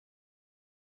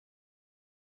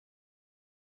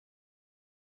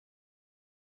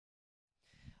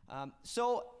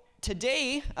So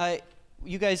today,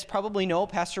 you guys probably know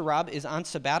Pastor Rob is on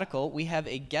sabbatical. We have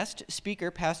a guest speaker,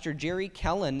 Pastor Jerry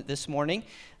Kellen, this morning.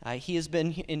 He has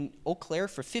been in Eau Claire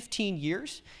for 15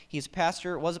 years. He's a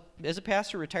pastor,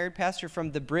 retired pastor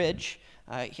from The Bridge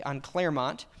on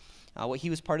Claremont. He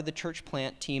was part of the church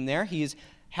plant team there. He is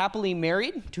happily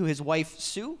married to his wife,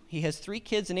 Sue. He has 3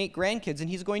 kids and 8 grandkids, and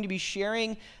he's going to be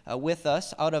sharing with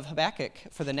us out of Habakkuk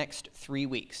for the next 3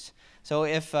 weeks. So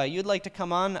if you'd like to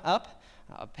come on up,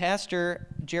 Pastor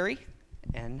Jerry,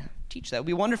 and teach, that would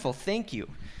be wonderful. Thank you.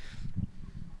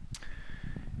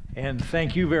 And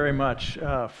thank you very much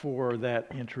for that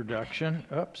introduction.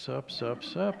 Ups. A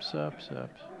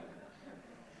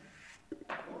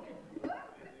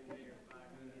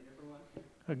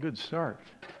good start.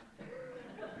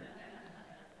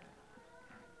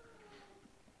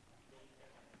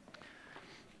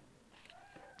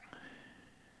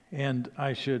 And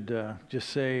I should just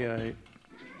say I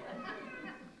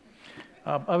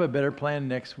have a better plan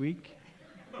next week.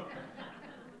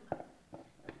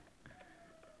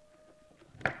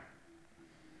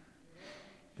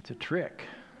 It's a trick.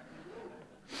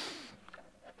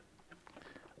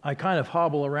 I kind of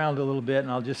hobble around a little bit, and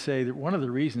I'll just say that one of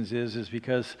the reasons is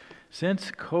because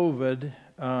since COVID,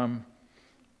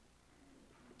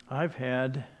 I've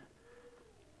had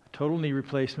a total knee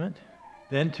replacement,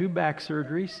 then 2 back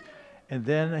surgeries, and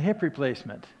then a hip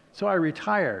replacement. So I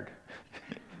retired.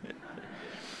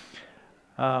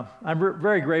 I'm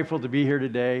very grateful to be here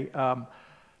today.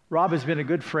 Rob has been a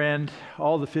good friend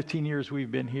all the 15 years we've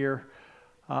been here.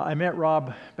 I met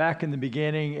Rob back in the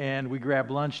beginning, and we grabbed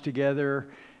lunch together.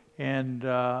 And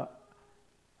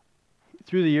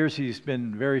through the years, he's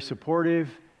been very supportive.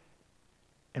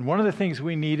 And one of the things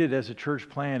we needed as a church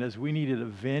plant is we needed a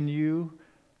venue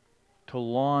to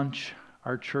launch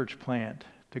our church plant,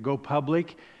 to go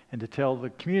public and to tell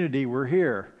the community we're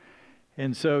here.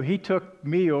 And so he took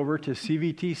me over to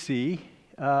CVTC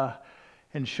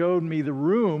and showed me the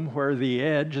room where the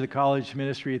Edge, the college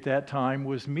ministry at that time,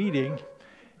 was meeting.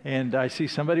 And I see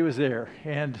somebody was there.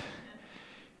 And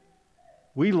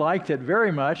we liked it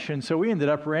very much, and so we ended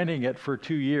up renting it for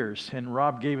 2 years, and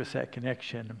Rob gave us that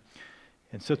connection.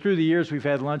 And so through the years, we've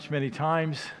had lunch many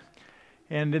times.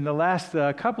 And in the last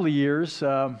couple of years,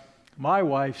 my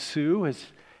wife, Sue, has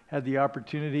had the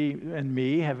opportunity, and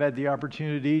me have had the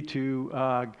opportunity to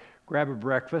grab a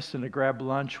breakfast and to grab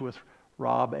lunch with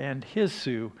Rob and his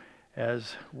Sue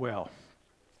as well.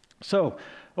 So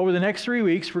over the next 3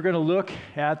 weeks, we're going to look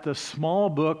at the small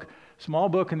book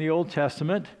in the Old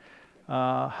Testament,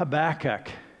 Habakkuk.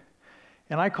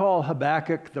 And I call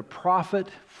Habakkuk the prophet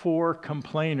for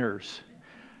complainers.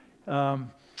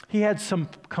 He had some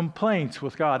complaints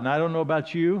with God. And I don't know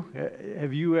about you.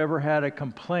 Have you ever had a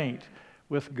complaint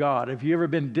with God? Have you ever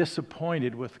been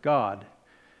disappointed with God?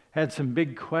 Had some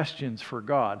big questions for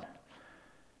God?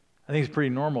 I think it's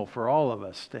pretty normal for all of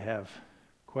us to have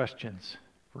questions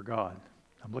for God.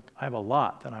 I have a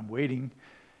lot that I'm waiting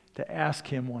to ask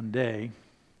him one day.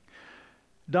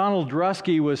 Donald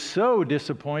Drusky was so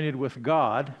disappointed with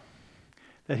God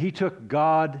that he took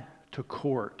God to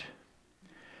court.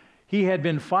 He had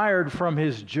been fired from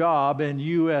his job in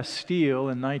U.S. Steel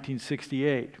in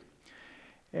 1968.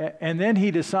 And then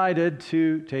he decided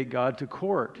to take God to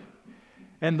court.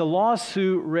 And the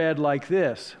lawsuit read like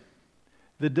this: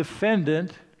 the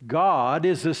defendant, God,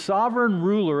 is the sovereign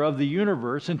ruler of the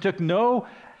universe and took no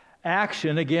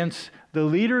action against the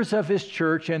leaders of his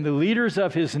church and the leaders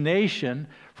of his nation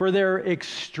for their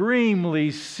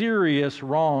extremely serious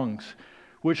wrongs,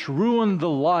 which ruined the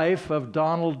life of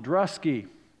Donald Drusky.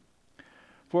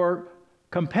 For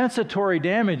compensatory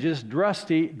damages,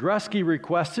 Drusky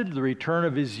requested the return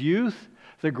of his youth,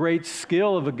 the great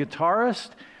skill of a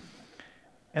guitarist,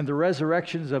 and the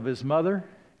resurrections of his mother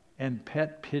and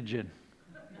pet pigeon.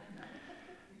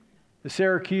 The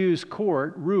Syracuse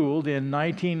court ruled in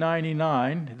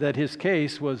 1999 that his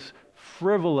case was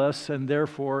frivolous and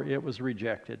therefore it was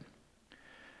rejected.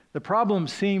 The problem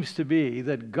seems to be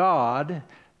that God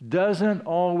doesn't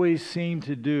always seem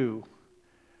to do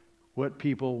what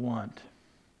people want.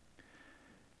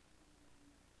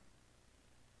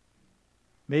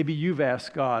 Maybe you've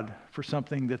asked God for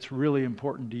something that's really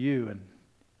important to you and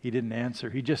he didn't answer.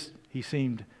 He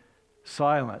seemed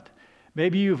silent.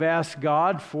 Maybe you've asked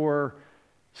God for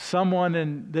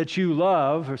someone that you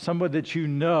love or someone that you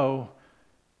know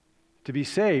to be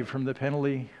saved from the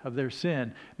penalty of their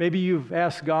sin. Maybe you've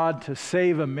asked God to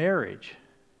save a marriage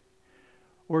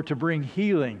or to bring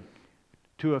healing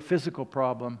to a physical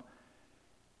problem,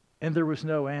 and there was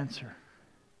no answer.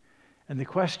 And the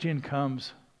question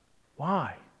comes,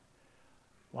 why?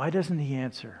 Why doesn't he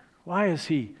answer? Why is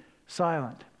he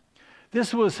silent?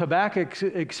 This was Habakkuk's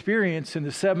experience in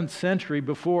the 7th century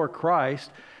before Christ.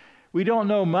 We don't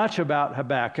know much about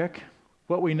Habakkuk.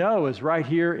 What we know is right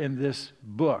here in this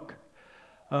book.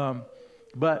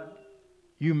 But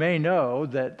you may know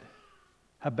that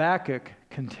Habakkuk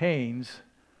contains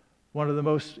one of the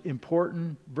most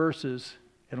important verses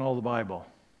in all the Bible.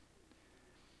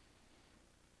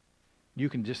 You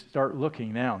can just start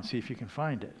looking now and see if you can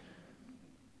find it.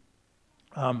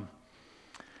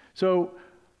 So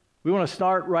we want to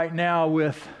start right now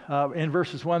with in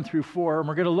verses 1 through 4, and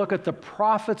we're going to look at the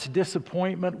prophet's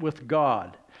disappointment with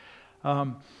God.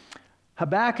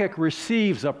 Habakkuk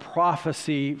receives a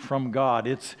prophecy from God.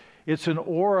 It's an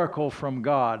oracle from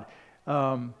God.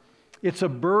 It's a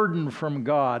burden from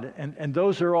God, and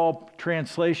those are all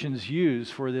translations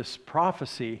used for this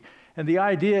prophecy. And the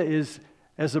idea is,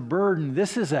 as a burden,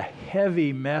 this is a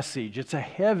heavy message. It's a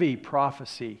heavy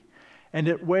prophecy, and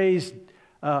it weighs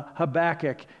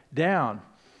Habakkuk down.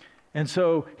 And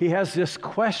so he has this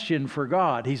question for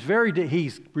God. He's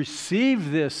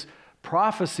received this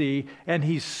prophecy, and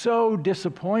he's so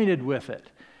disappointed with it.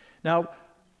 Now,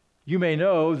 you may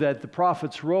know that the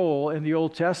prophet's role in the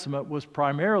Old Testament was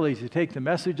primarily to take the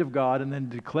message of God and then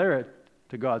declare it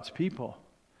to God's people.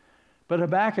 But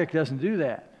Habakkuk doesn't do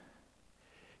that.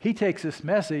 He takes this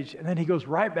message and then he goes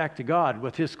right back to God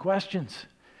with his questions.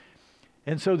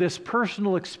 And so this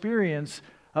personal experience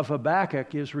of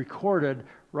Habakkuk is recorded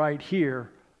right here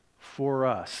for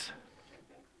us.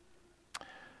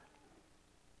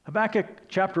 Habakkuk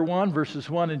chapter 1, verses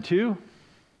 1 and 2.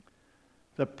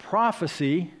 The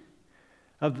prophecy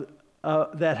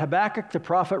that Habakkuk the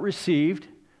prophet received.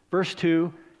 Verse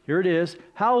 2, here it is.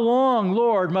 How long,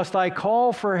 Lord, must I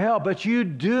call for help, but you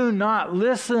do not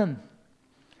listen?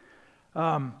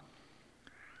 I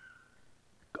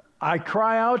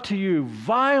cry out to you,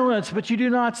 violence, but you do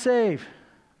not save.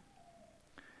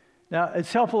 Now,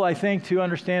 it's helpful, I think, to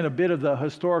understand a bit of the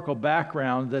historical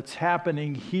background that's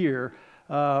happening here.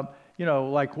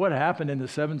 Like what happened in the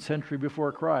 7th century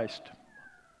before Christ.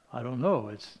 I don't know.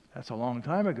 That's a long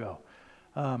time ago.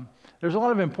 There's a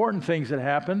lot of important things that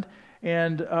happened,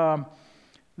 and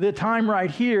the time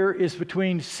right here is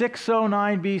between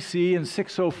 609 BC and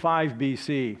 605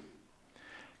 BC.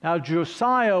 Now,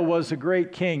 Josiah was a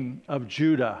great king of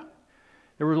Judah.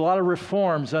 There were a lot of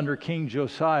reforms under King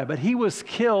Josiah, but he was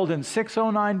killed in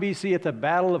 609 BC at the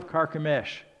Battle of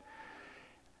Carchemish.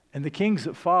 And the kings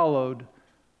that followed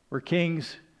were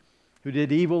kings who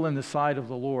did evil in the sight of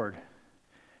the Lord.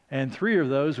 And 3 of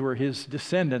those were his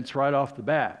descendants right off the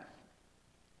bat.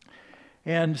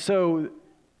 And so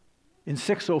in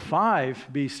 605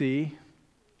 BC,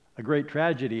 a great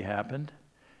tragedy happened.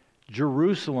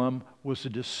 Jerusalem was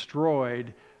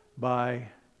destroyed by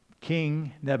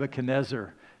King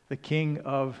Nebuchadnezzar, the king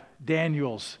of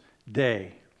Daniel's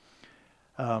day.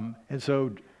 And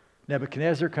so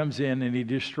Nebuchadnezzar comes in and he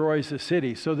destroys the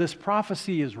city. So this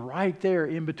prophecy is right there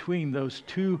in between those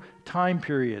 2 time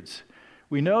periods.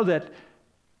 We know that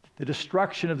the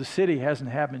destruction of the city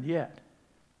hasn't happened yet.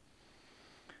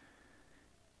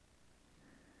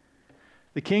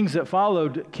 The kings that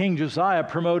followed King Josiah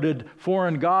promoted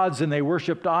foreign gods, and they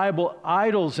worshipped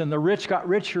idols, and the rich got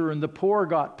richer and the poor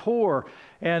got poor.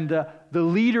 And the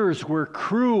leaders were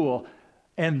cruel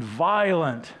and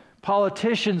violent.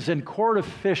 Politicians and court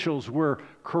officials were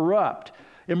corrupt.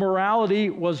 Immorality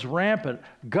was rampant.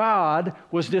 God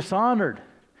was dishonored.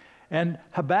 And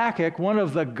Habakkuk, one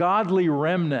of the godly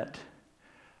remnant,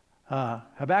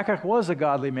 Habakkuk was a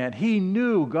godly man. He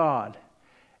knew God.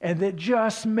 And it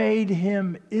just made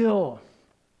him ill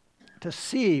to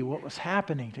see what was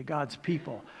happening to God's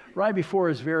people right before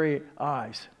his very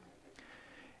eyes.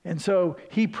 And so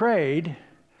he prayed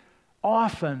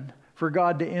often for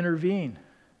God to intervene.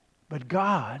 But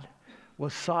God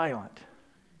was silent.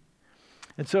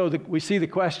 And so we see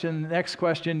the next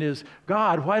question is,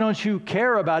 God, why don't you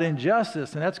care about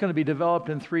injustice? And that's going to be developed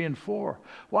in 3 and 4.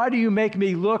 Why do you make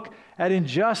me look at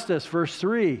injustice? Verse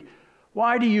 3.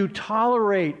 Why do you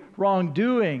tolerate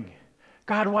wrongdoing?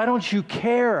 God, why don't you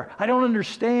care? I don't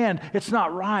understand. It's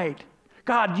not right.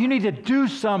 God, you need to do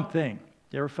something.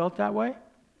 You ever felt that way?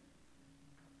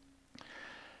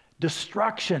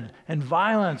 Destruction and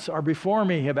violence are before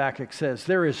me, Habakkuk says.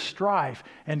 There is strife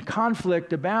and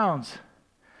conflict abounds.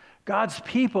 God's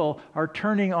people are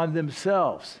turning on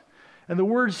themselves. And the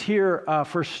words here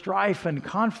for strife and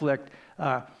conflict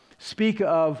speak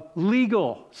of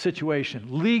legal situation,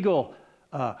 legal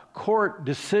court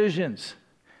decisions.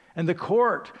 And the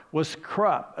court was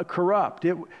corrupt.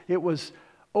 It was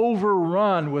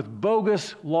overrun with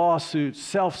bogus lawsuits,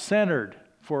 self-centered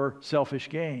for selfish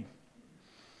gain.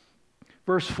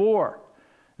 Verse 4,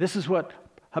 this is what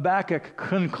Habakkuk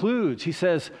concludes. He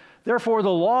says, therefore the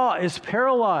law is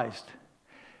paralyzed.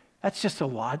 That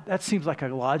seems like a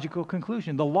logical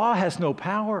conclusion. The law has no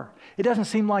power. It doesn't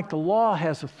seem like the law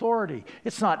has authority.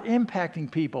 It's not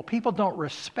impacting people. People don't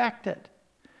respect it.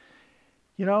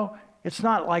 You know, it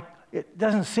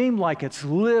doesn't seem like it's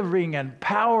living and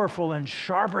powerful and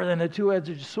sharper than a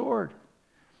two-edged sword.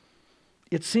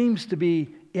 It seems to be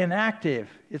inactive.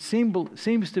 It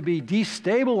seems to be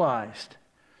destabilized.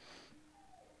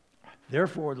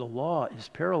 Therefore, the law is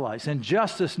paralyzed, and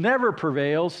justice never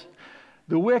prevails.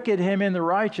 The wicked hem in the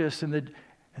righteous, and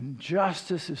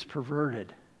justice is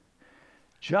perverted.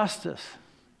 Justice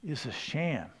is a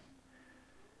sham.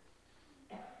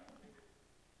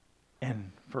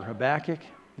 And for Habakkuk,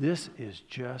 this is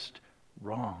just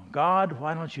wrong. God,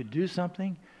 why don't you do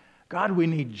something? God, we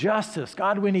need justice.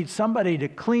 God, we need somebody to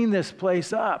clean this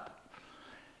place up.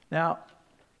 Now,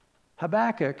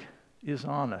 Habakkuk is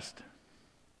honest.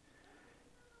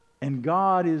 And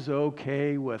God is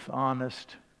okay with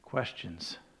honest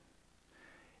questions.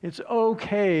 It's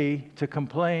okay to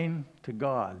complain to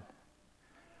God.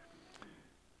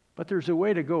 But there's a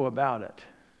way to go about it.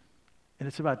 And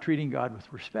it's about treating God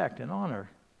with respect and honor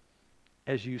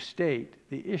as you state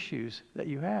the issues that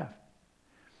you have.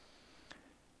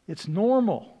 It's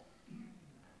normal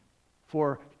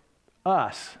for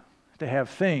us to have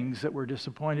things that we're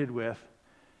disappointed with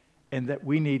and that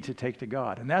we need to take to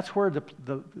God. And that's where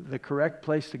the correct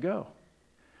place to go.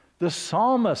 The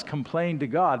psalmist complained to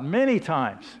God many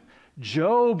times.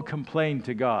 Job complained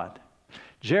to God.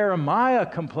 Jeremiah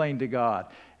complained to God.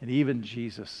 And even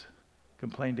Jesus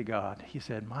complained to God. He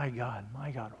said, my God,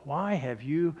 why have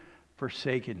you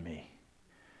forsaken me?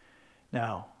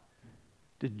 Now,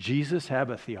 did Jesus have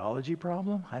a theology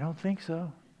problem? I don't think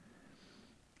so.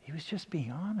 He was just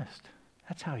being honest.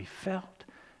 That's how he felt.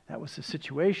 That was the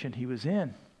situation he was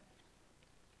in.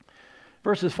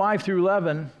 Verses 5 through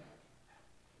 11,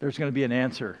 there's going to be an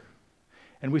answer.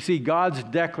 And we see God's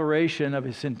declaration of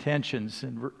his intentions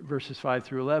in verses 5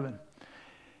 through 11.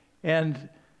 And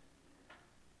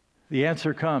the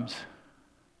answer comes.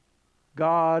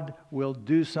 God will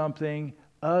do something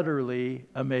utterly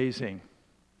amazing.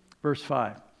 Verse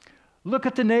 5. Look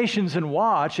at the nations and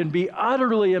watch and be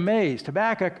utterly amazed.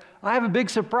 Habakkuk, I have a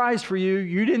big surprise for you.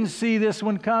 You didn't see this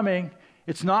one coming.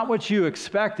 It's not what you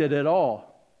expected at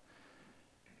all.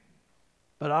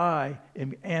 But I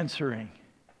am answering.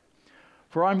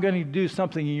 For I'm going to do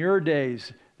something in your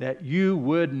days that you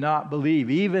would not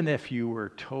believe, even if you were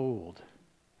told.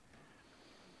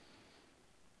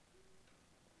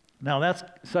 Now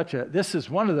this is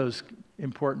one of those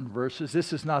important verses.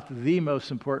 This is not the most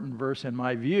important verse in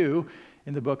my view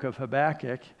in the book of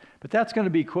Habakkuk, but that's going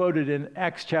to be quoted in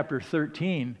Acts chapter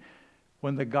 13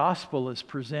 when the gospel is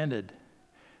presented.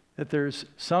 That there's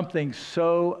something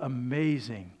so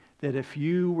amazing that if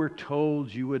you were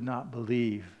told, you would not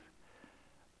believe.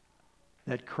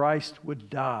 That Christ would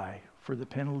die for the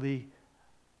penalty,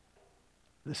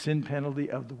 the sin penalty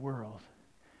of the world.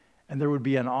 And there would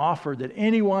be an offer that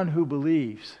anyone who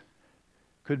believes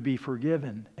could be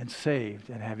forgiven and saved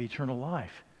and have eternal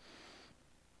life.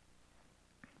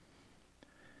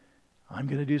 I'm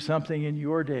going to do something in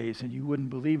your days, and you wouldn't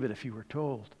believe it if you were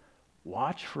told.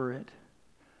 Watch for it.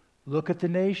 Look at the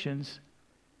nations.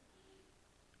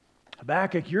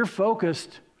 Habakkuk, you're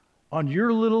focused on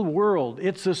your little world.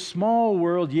 It's a small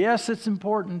world. Yes, it's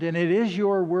important, and it is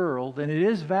your world, and it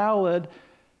is valid.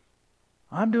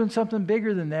 I'm doing something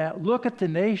bigger than that. Look at the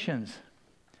nations.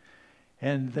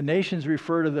 And the nations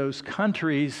refer to those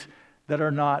countries that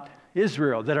are not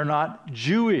Israel, that are not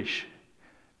Jewish.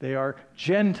 They are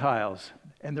Gentiles,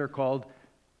 and they're called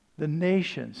the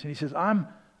nations. And he says, I'm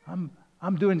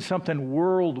doing something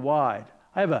worldwide.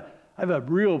 I have a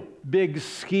real big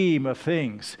scheme of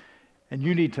things, and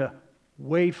you need to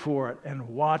wait for it and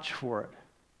watch for it.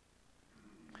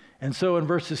 And so in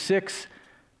verses 6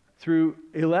 through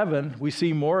 11, we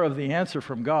see more of the answer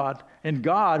from God, and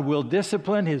God will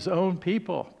discipline his own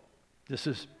people. This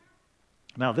is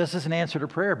an answer to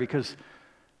prayer, because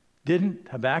didn't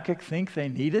Habakkuk think they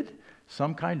needed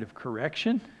some kind of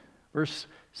correction? Verse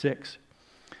 6.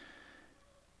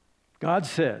 God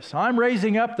says, I'm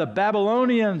raising up the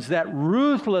Babylonians, that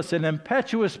ruthless and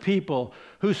impetuous people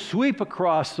who sweep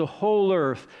across the whole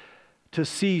earth to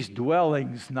seize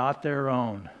dwellings not their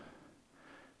own.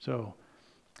 So,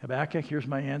 Habakkuk, here's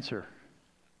my answer.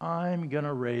 I'm going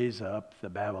to raise up the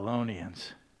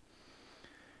Babylonians.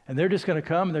 And they're just going to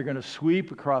come and they're going to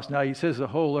sweep across. Now, he says the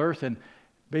whole earth, and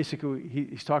basically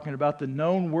he's talking about the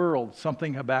known world,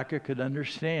 something Habakkuk could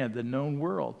understand, the known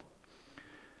world.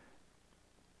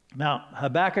 Now,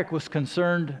 Habakkuk was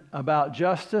concerned about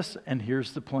justice, and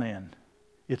here's the plan.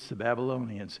 It's the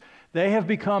Babylonians. They have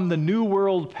become the new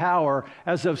world power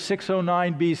as of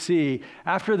 609 BC.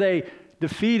 After they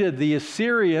defeated the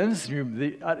Assyrians,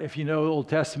 if you know Old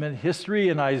Testament history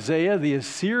in Isaiah, the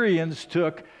Assyrians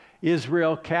took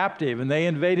Israel captive, and they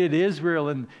invaded Israel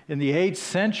in the 8th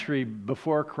century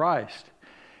before Christ.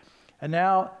 And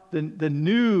now the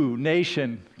new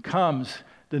nation comes,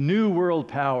 the new world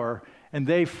power, and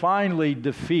they finally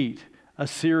defeat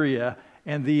Assyria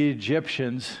and the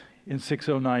Egyptians in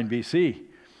 609 BC.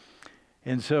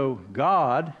 And so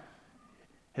God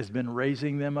has been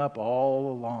raising them up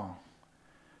all along.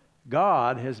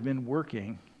 God has been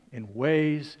working in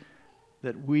ways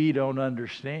that we don't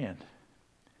understand.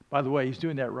 By the way, he's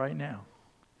doing that right now.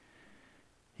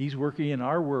 He's working in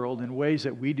our world in ways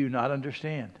that we do not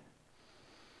understand.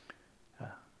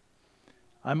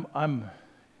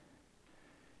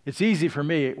 It's easy for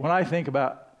me when I think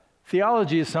about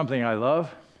theology is something I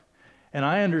love, and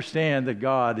I understand that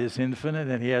God is infinite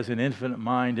and he has an infinite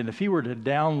mind, and if he were to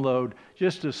download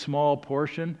just a small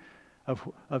portion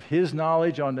of his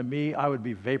knowledge onto me, I would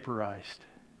be vaporized.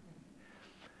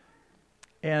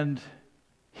 And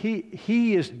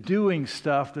he is doing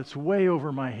stuff that's way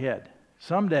over my head.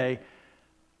 Someday,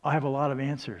 I'll have a lot of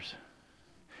answers.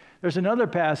 There's another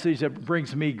passage that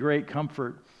brings me great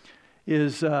comfort,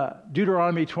 is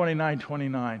Deuteronomy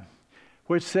 29:29,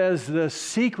 which says the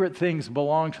secret things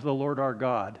belong to the Lord our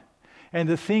God, and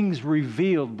the things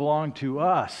revealed belong to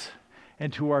us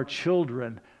and to our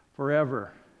children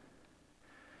forever.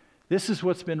 This is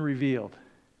what's been revealed.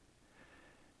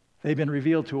 They've been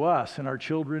revealed to us and our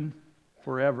children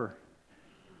forever.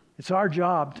 It's our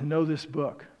job to know this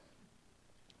book.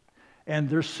 And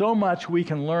there's so much we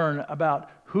can learn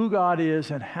about who God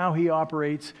is and how he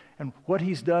operates and what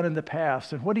he's done in the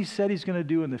past and what he said he's going to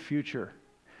do in the future.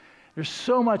 There's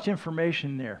so much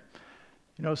information there.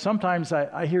 You know, sometimes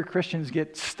I hear Christians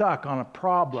get stuck on a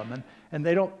problem and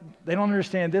they don't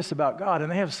understand this about God, and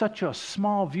they have such a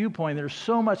small viewpoint. There's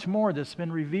so much more that's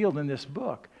been revealed in this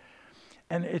book.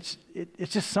 And it's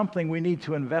just something we need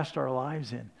to invest our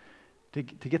lives in to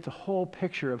get the whole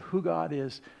picture of who God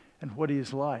is and what he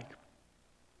is like.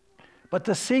 But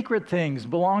the secret things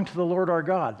belong to the Lord our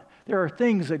God. There are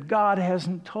things that God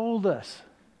hasn't told us.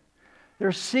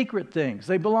 They're secret things.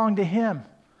 They belong to him.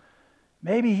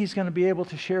 Maybe he's going to be able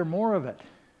to share more of it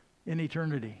in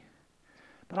eternity.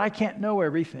 But I can't know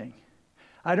everything.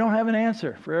 I don't have an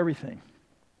answer for everything.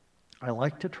 I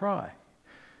like to try,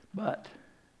 but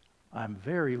I'm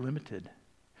very limited.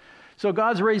 So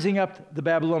God's raising up the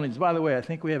Babylonians. By the way, I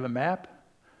think we have a map.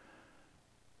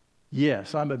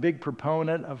 Yes, I'm a big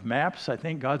proponent of maps. I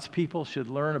think God's people should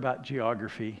learn about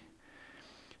geography.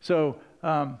 So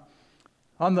on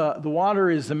the water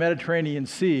is the Mediterranean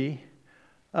Sea.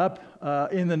 Up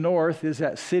in the north is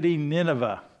that city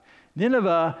Nineveh.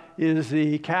 Nineveh is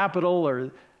the capital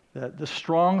or the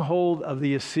stronghold of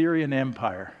the Assyrian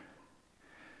Empire.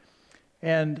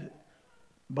 And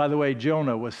by the way,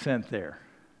 Jonah was sent there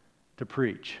to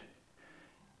preach.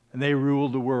 And they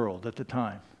ruled the world at the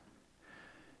time.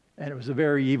 And it was a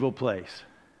very evil place.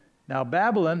 Now,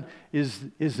 Babylon is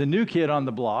the new kid on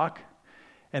the block.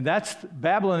 And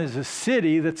Babylon is a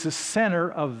city that's the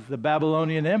center of the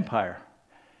Babylonian Empire.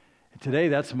 And today,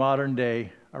 that's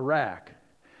modern-day Iraq.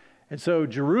 And so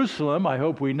Jerusalem, I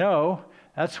hope we know,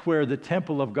 that's where the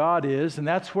temple of God is, and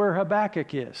that's where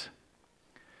Habakkuk is.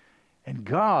 And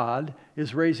God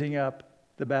is raising up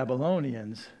the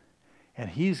Babylonians, and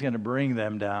he's going to bring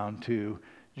them down to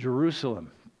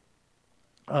Jerusalem.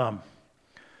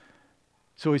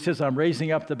 So he says, I'm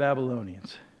raising up the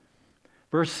Babylonians.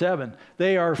 Verse 7,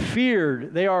 they are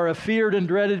feared. They are a feared and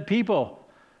dreaded people.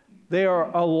 They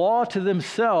are a law to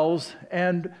themselves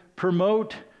and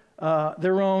promote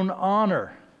their own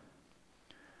honor.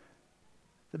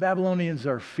 The Babylonians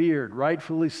are feared,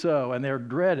 rightfully so, and they're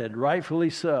dreaded, rightfully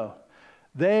so.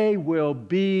 They will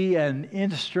be an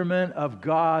instrument of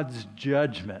God's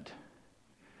judgment.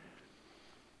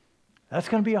 That's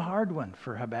going to be a hard one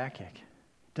for Habakkuk.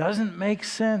 Doesn't make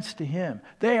sense to him.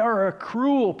 They are a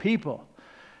cruel people.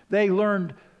 They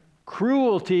learned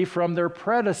cruelty from their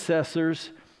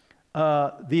predecessors,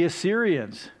 the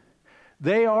Assyrians.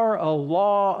 They are a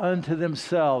law unto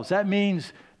themselves. That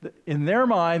means that in their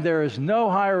mind there is no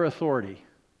higher authority.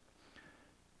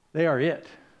 They are it.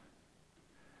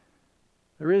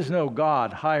 There is no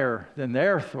God higher than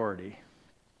their authority.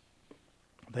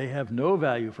 They have no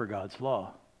value for God's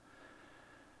law.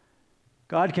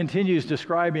 God continues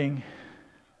describing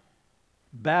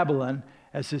Babylon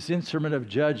as this instrument of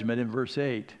judgment in verse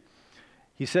 8.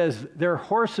 He says, their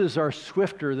horses are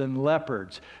swifter than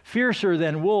leopards, fiercer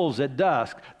than wolves at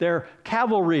dusk. Their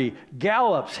cavalry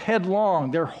gallops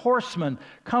headlong. Their horsemen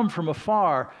come from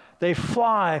afar. They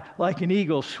fly like an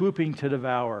eagle swooping to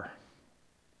devour.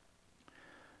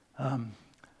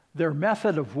 Their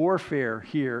method of warfare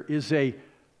here is a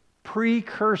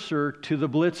precursor to the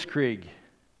Blitzkrieg.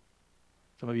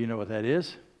 Some of you know what that is.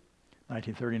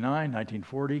 1939,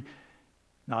 1940,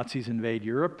 Nazis invade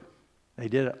Europe. They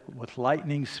did it with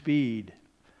lightning speed.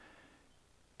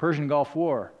 Persian Gulf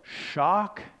War,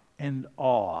 shock and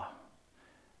awe.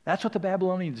 That's what the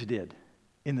Babylonians did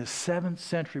in the 7th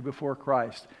century before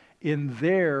Christ in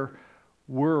their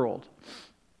world.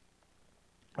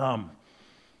 And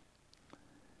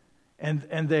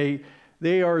they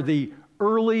are the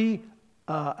early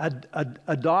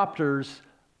adopters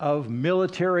of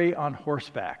military on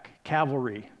horseback,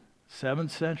 cavalry,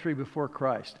 7th century before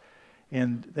Christ.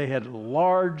 And they had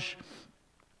large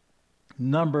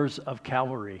numbers of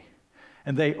cavalry.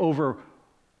 And they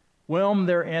overwhelmed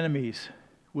their enemies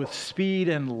with speed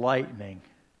and lightning.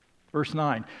 Verse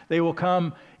 9, they will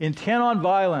come intent on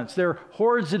violence. Their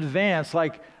hordes advance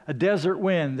like a desert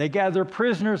wind. They gather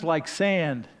prisoners like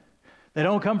sand. They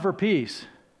don't come for peace.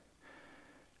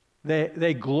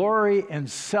 They glory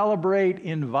and celebrate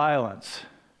in violence.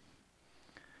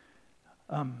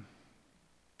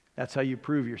 That's how you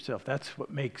prove yourself. That's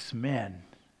what makes men,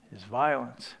 is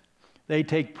violence. They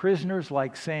take prisoners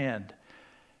like sand.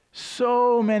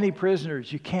 So many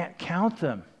prisoners, you can't count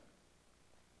them.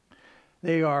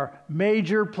 They are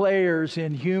major players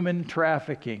in human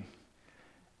trafficking.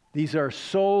 These are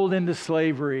sold into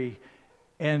slavery,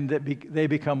 and they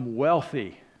become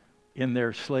wealthy in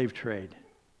their slave trade.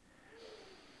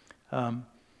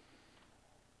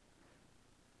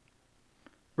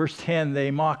 Verse 10,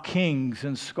 they mock kings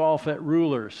and scoff at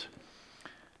rulers.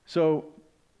 So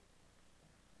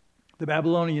the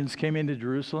Babylonians came into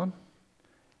Jerusalem,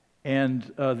 and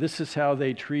this is how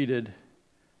they treated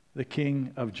the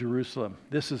king of Jerusalem.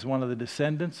 This is one of the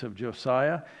descendants of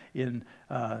Josiah in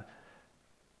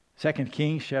 2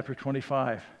 Kings chapter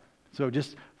 25. So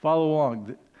just follow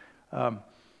along.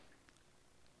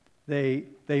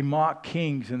 They mock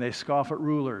kings and they scoff at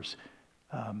rulers.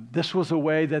 This was a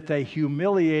way that they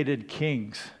humiliated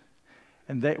kings.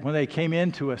 And when they came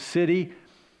into a city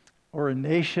or a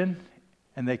nation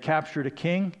and they captured a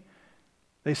king,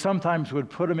 they sometimes would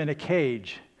put him in a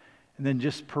cage and then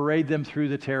just parade them through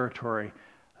the territory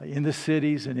in the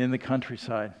cities and in the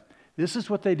countryside. This is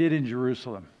what they did in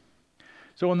Jerusalem.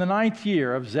 So in the 9th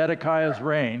year of Zedekiah's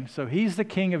reign, so he's the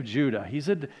king of Judah. He's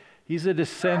a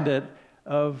descendant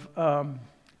of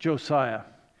Josiah.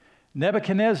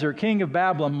 Nebuchadnezzar, king of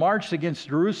Babylon, marched against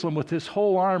Jerusalem with his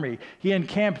whole army. He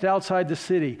encamped outside the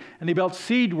city, and he built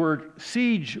siege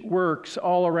works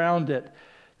all around it.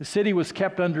 The city was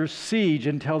kept under siege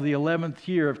until the 11th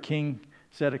year of King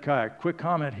Zedekiah. Quick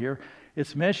comment here.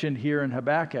 It's mentioned here in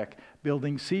Habakkuk,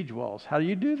 building siege walls. How do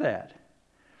you do that?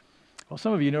 Well,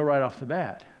 some of you know right off the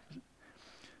bat.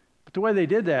 But the way they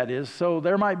did that is, so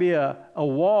there might be a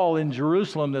wall in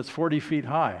Jerusalem that's 40 feet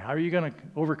high. How are you going to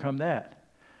overcome that?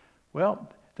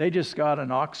 Well, they just got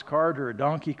an ox cart or a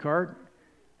donkey cart,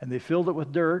 and they filled it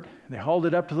with dirt, and they hauled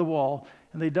it up to the wall,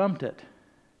 and they dumped it.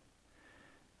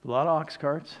 A lot of ox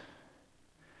carts.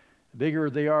 The bigger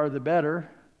they are, the better.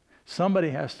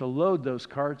 Somebody has to load those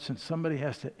carts, and somebody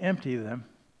has to empty them.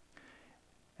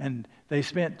 And they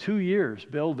spent 2 years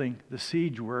building the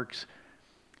siege works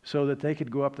so that they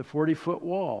could go up the 40-foot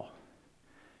wall.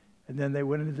 And then they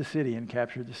went into the city and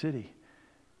captured the city.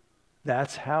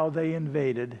 That's how they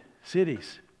invaded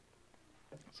cities.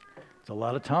 It's a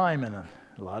lot of time and a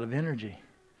lot of energy.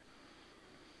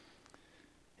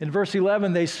 In verse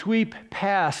 11, they sweep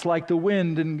past like the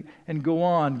wind and go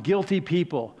on. Guilty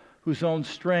people whose own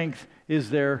strength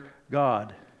is their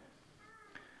God.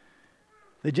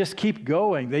 They just keep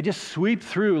going. They just sweep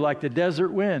through like the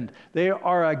desert wind. They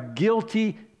are a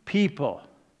guilty people.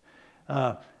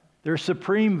 Their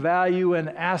supreme value and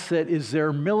asset is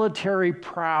their military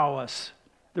prowess,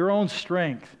 their own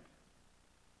strength.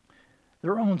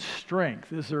 Their own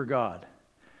strength is their God.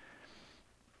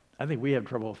 I think we have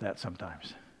trouble with that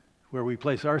sometimes, where we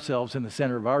place ourselves in the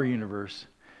center of our universe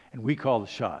and we call the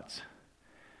shots.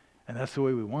 And that's the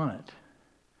way we want it.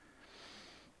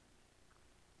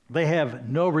 They have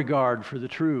no regard for the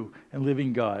true and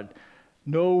living God,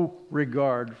 no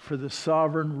regard for the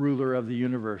sovereign ruler of the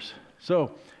universe.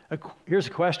 So here's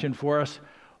a question for us.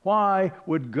 Why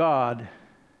would God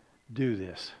do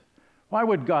this? Why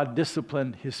would God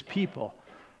discipline his people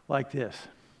like this?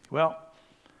 Well,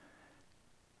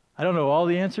 I don't know all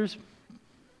the answers,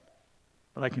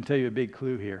 but I can tell you a big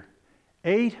clue here.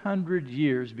 800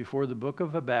 years before the book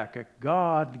of Habakkuk,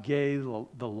 God gave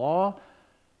the law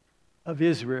of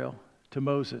Israel to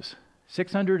Moses.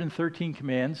 613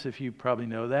 commands, if you probably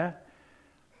know that.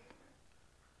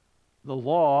 The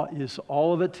law is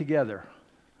all of it together,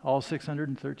 all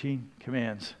 613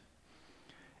 commands.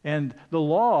 And the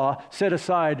law set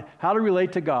aside how to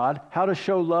relate to God, how to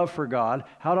show love for God,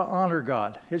 how to honor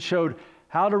God. It showed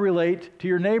how to relate to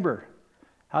your neighbor,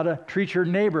 how to treat your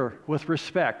neighbor with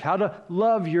respect, how to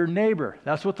love your neighbor.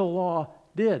 That's what the law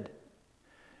did.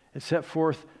 It set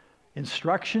forth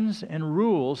instructions and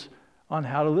rules on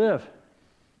how to live.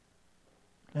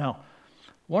 Now,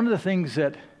 one of the things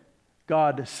that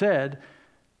God said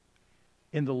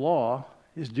in the law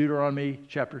is Deuteronomy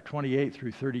chapter 28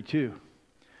 through 32.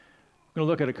 I'm going to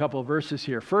look at a couple of verses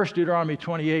here. First, Deuteronomy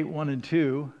 28, 1 and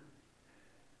 2.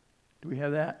 Do we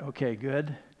have that? Okay,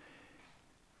 good.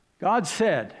 God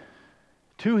said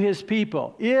to his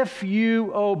people, if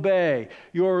you obey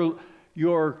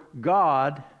your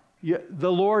God,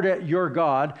 the Lord your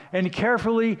God, and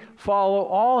carefully follow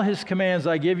all his commands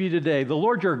I give you today, the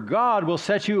Lord your God will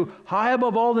set you high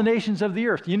above all the nations of the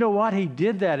earth. You know what? He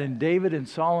did that in David and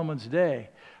Solomon's day.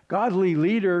 Godly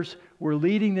leaders were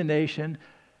leading the nation,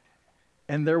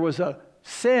 and there was a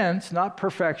sense, not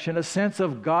perfection, a sense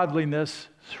of godliness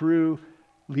through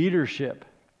leadership.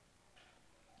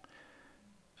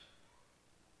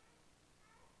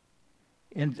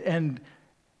 And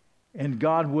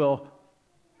God will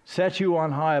set you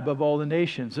on high above all the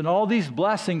nations. And all these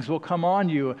blessings will come on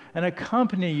you and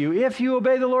accompany you if you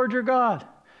obey the Lord your God.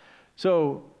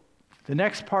 So the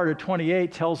next part of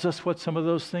 28 tells us what some of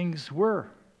those things were.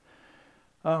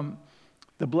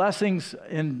 The blessings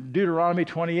in Deuteronomy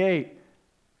 28,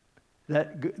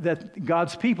 that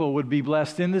God's people would be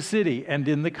blessed in the city and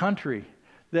in the country.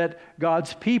 The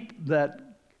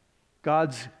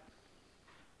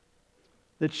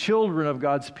children of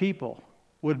God's people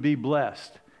would be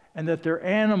blessed, and that their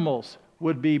animals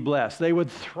would be blessed. They would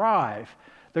thrive.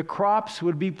 The crops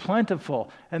would be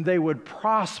plentiful, and they would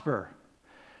prosper.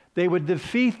 They would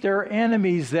defeat their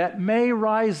enemies that may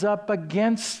rise up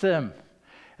against them,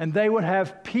 and they would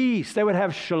have peace. They would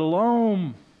have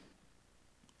shalom.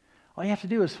 All you have to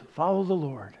do is follow the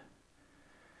Lord.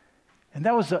 And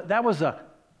that was a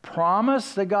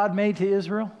promise that God made to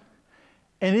Israel.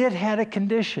 And it had a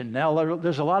condition. Now,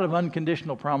 there's a lot of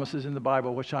unconditional promises in the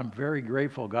Bible, which I'm very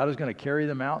grateful. God is going to carry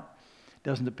them out. It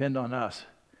doesn't depend on us.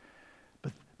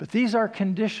 But these are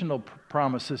conditional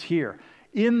promises here.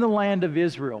 In the land of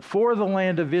Israel, for the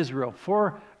land of Israel,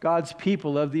 for God's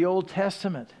people of the Old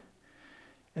Testament.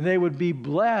 And they would be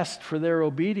blessed for their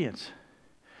obedience.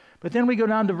 But then we go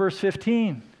down to verse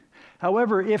 15.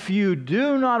 However, if you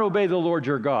do not obey the Lord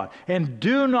your God and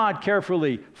do not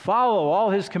carefully follow all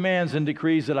his commands and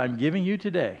decrees that I'm giving you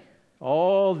today,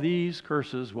 all these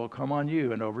curses will come on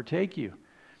you and overtake you.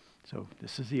 So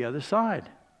this is the other side.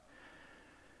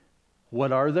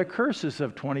 What are the curses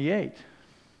of 28?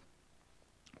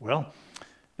 Well,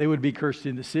 they would be cursed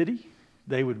in the city.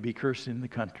 They would be cursed in the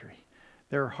country.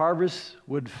 Their harvests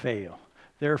would fail.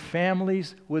 Their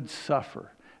families would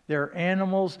suffer. Their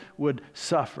animals would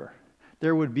suffer.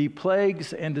 There would be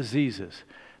plagues and diseases.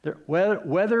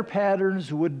 Weather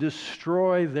patterns would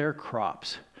destroy their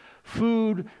crops.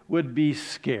 Food would be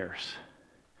scarce.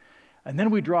 And then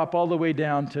we drop all the way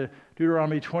down to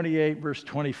Deuteronomy 28, verse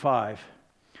 25.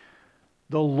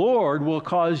 The Lord will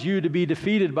cause you to be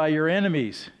defeated by your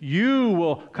enemies. You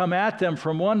will come at them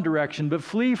from one direction, but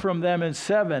flee from them in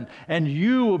seven, and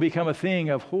you will become a thing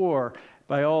of horror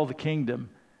by all the kingdom,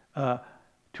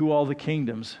 to all the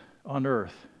kingdoms on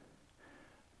earth.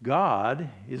 God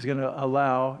is going to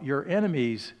allow your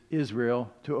enemies,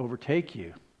 Israel, to overtake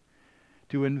you,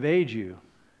 to invade you,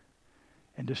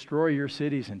 and destroy your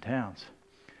cities and towns.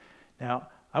 Now,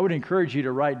 I would encourage you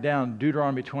to write down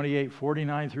Deuteronomy 28,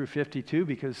 49 through 52,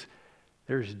 because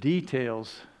there's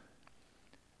details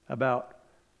about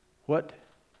what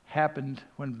happened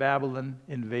when Babylon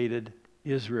invaded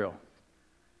Israel.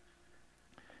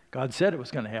 God said it was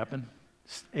going to happen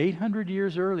 800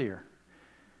 years earlier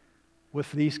with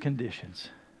these conditions.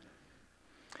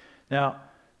 Now,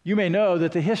 you may know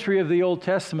that the history of the Old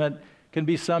Testament can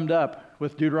be summed up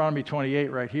with Deuteronomy 28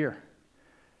 right here.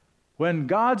 When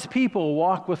God's people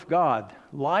walked with God,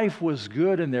 life was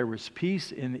good and there was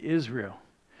peace in Israel.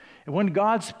 And when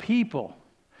God's people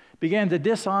began to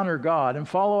dishonor God and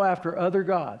follow after other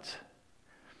gods,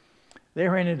 they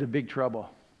ran into big trouble.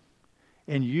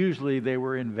 And usually they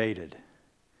were invaded.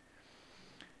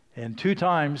 And 2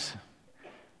 times,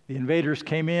 the invaders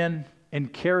came in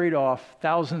and carried off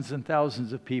thousands and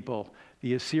thousands of people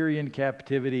the Assyrian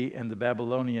captivity and the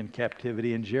Babylonian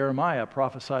captivity. And Jeremiah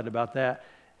prophesied about that,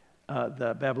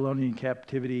 the Babylonian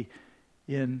captivity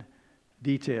in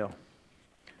detail.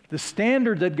 The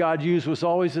standard that God used was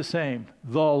always the same,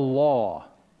 the law.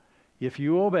 If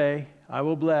you obey, I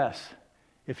will bless.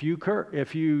 If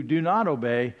you do not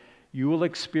obey, you will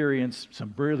experience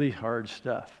some really hard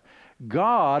stuff.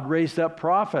 God raised up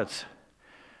prophets.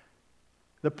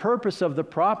 The purpose of the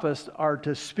prophets are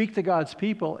to speak to God's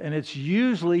people, and it's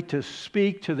usually to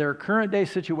speak to their current day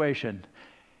situation,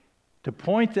 to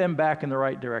point them back in the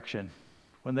right direction.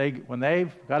 When they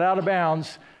got out of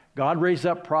bounds, God raised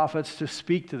up prophets to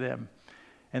speak to them.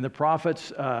 And the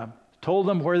prophets told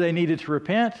them where they needed to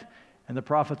repent, and the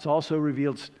prophets also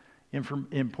revealed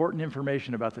important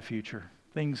information about the future,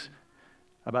 things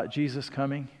about Jesus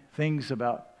coming, things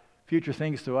about future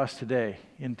things to us today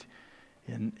in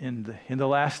the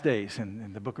last days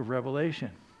in the book of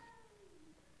Revelation.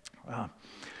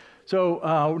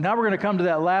 So now we're going to come to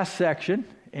that last section,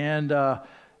 and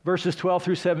verses 12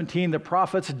 through 17, the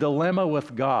prophet's dilemma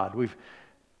with God.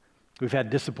 We've had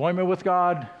disappointment with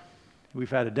God, we've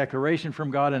had a declaration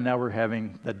from God, and now we're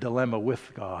having the dilemma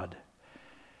with God.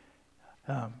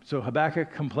 So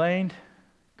Habakkuk complained,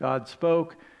 God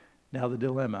spoke, now the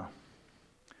dilemma.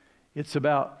 It's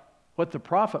about what the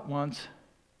prophet wants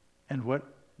and what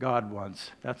God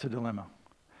wants. That's a dilemma.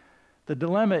 The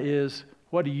dilemma is,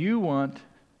 what do you want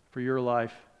for your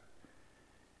life,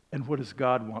 and what does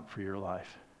God want for your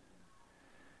life?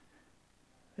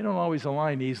 They don't always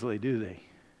align easily, do they?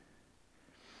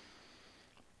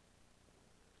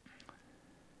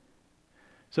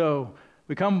 So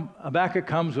Habakkuk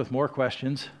comes with more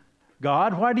questions.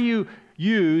 God, why do you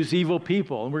use evil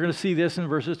people? And we're going to see this in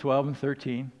verses 12 and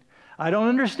 13. I don't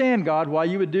understand, God, why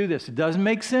you would do this. It doesn't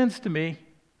make sense to me.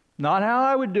 Not how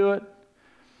I would do it.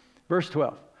 Verse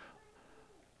 12.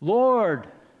 Lord,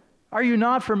 are you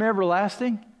not from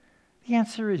everlasting? The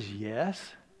answer is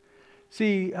yes.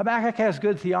 See, Habakkuk has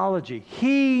good theology.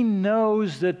 He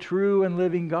knows the true and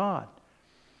living God.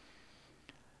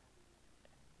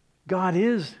 God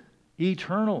is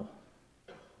eternal.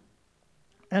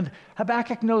 And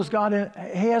Habakkuk knows God, and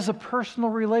he has a personal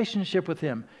relationship with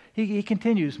him. He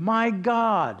continues, my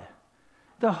God,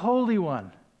 the Holy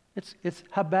One. It's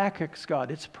Habakkuk's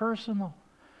God. It's personal.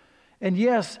 And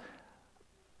yes,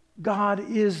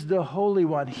 God is the Holy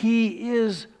One. He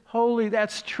is holy.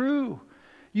 That's true.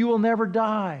 You will never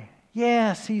die.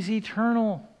 Yes, he's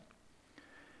eternal.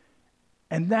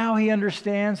 And now he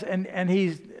understands, and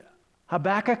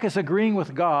Habakkuk is agreeing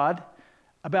with God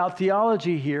about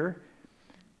theology here.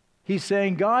 He's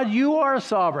saying, God, you are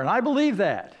sovereign. I believe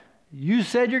that. You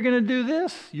said you're going to do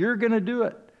this. You're going to do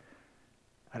it.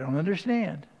 I don't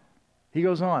understand. He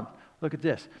goes on. Look at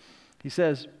this. He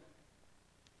says,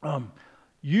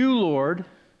 you, Lord,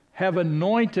 have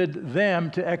anointed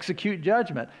them to execute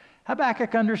judgment.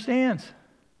 Habakkuk understands.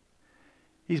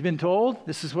 He's been told,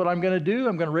 this is what I'm going to do.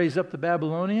 I'm going to raise up the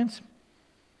Babylonians.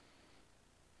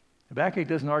 Habakkuk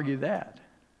doesn't argue that.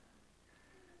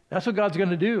 That's what God's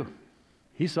going to do.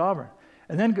 He's sovereign.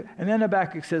 And then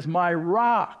Habakkuk says, my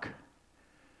rock.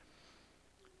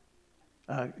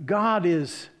 God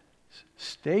is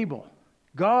stable.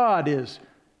 God is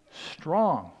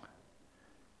strong.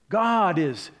 God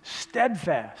is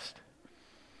steadfast.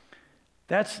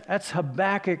 That's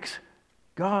Habakkuk's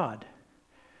God.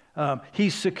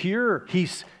 He's secure.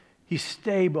 He's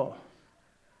stable.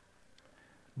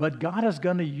 But God is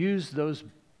going to use those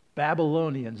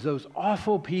Babylonians, those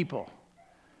awful people,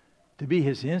 to be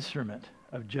his instrument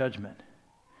of judgment.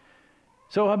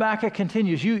 So Habakkuk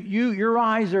continues, your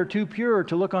eyes are too pure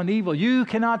to look on evil. You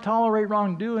cannot tolerate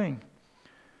wrongdoing.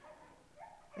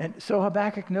 And so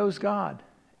Habakkuk knows God,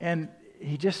 and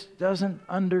he just doesn't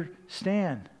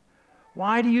understand.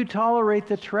 Why do you tolerate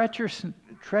the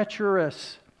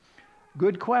treacherous?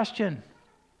 Good question.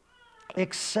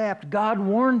 Except God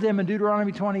warned them in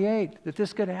Deuteronomy 28 that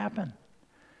this could happen.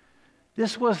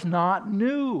 This was not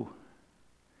new.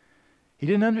 He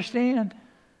didn't understand.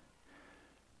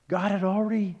 God had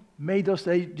already made those,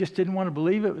 they just didn't want to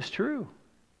believe it was true.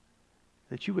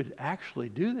 That you would actually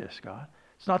do this, God.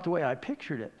 It's not the way I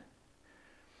pictured it.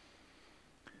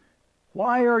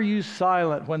 Why are you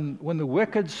silent when the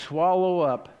wicked swallow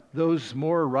up those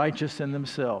more righteous than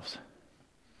themselves?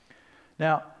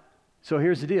 Now, so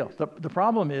here's the deal. The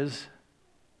problem is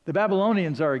the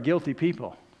Babylonians are a guilty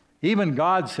people. Even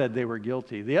God said they were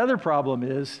guilty. The other problem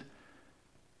is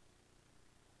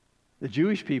the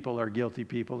Jewish people are guilty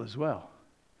people as well.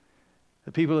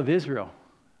 The people of Israel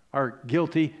are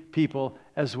guilty people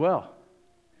as well.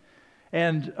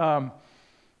 And,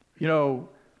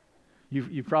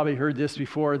 You've probably heard this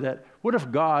before, that what if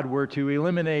God were to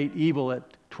eliminate evil at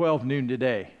 12 noon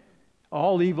today?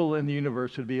 All evil in the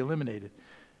universe would be eliminated.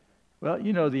 Well,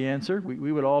 you know the answer.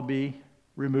 We would all be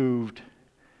removed.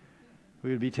 We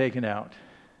would be taken out.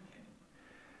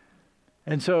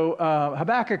 And so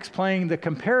Habakkuk's playing the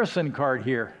comparison card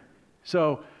here.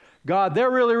 So, God,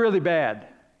 they're really, really bad.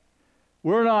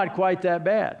 We're not quite that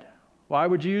bad. Why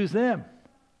would you use them?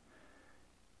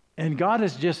 And God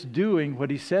is just doing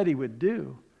what he said he would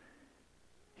do.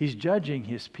 He's judging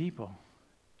his people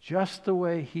just the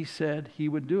way he said he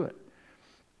would do it.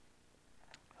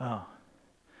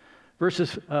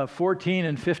 Verses 14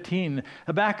 and 15,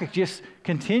 Habakkuk just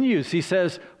continues. He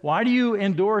says, why do you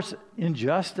endorse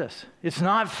injustice? It's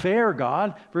not fair,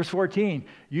 God. Verse 14,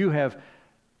 you have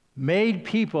made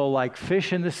people like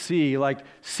fish in the sea, like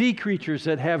sea creatures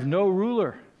that have no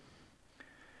ruler.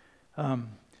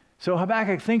 So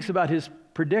Habakkuk thinks about his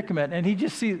predicament, and he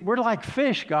just sees, we're like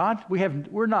fish, God.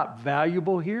 We're not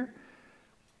valuable here.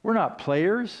 We're not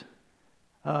players.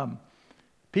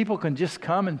 People can just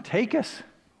come and take us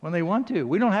when they want to.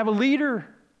 We don't have a leader.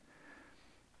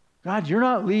 God, you're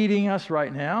not leading us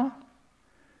right now.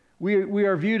 We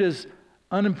are viewed as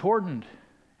unimportant,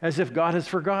 as if God has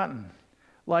forgotten.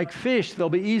 Like fish, they'll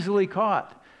be easily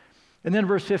caught. And then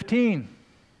verse 15,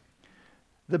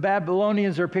 the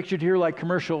Babylonians are pictured here like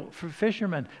commercial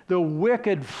fishermen. The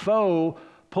wicked foe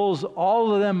pulls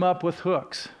all of them up with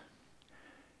hooks.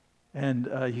 And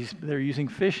they're using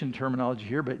fish in terminology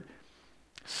here, but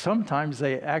sometimes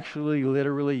they actually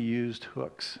literally used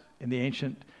hooks. In the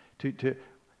ancient,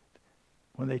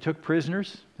 when they took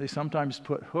prisoners, they sometimes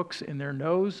put hooks in their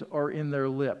nose or in their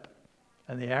lip.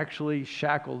 And they actually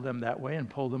shackled them that way and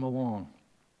pulled them along.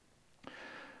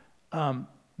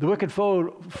 The wicked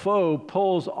foe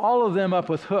pulls all of them up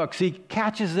with hooks. He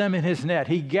catches them in his net.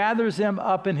 He gathers them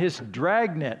up in his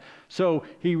dragnet. So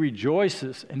he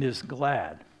rejoices and is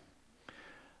glad.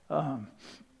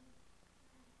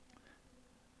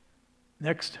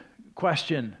 Next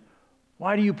question.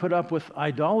 Why do you put up with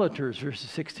idolaters? Verses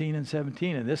 16 and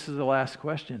 17. And this is the last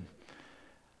question.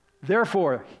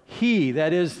 Therefore, he,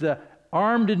 that is the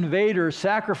armed invader,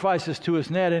 sacrifices to his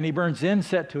net, and he burns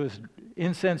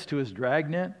incense to his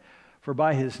dragnet. For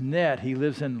by his net he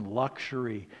lives in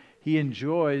luxury. He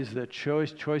enjoys the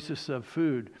choicest of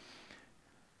food.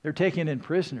 They're taking in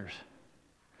prisoners.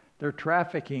 They're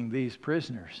trafficking these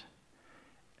prisoners.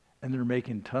 And they're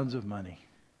making tons of money.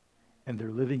 And they're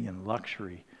living in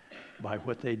luxury by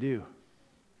what they do.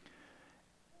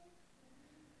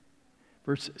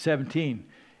 Verse 17.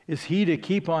 Is he to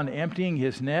keep on emptying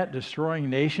his net, destroying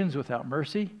nations without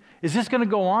mercy? Is this going to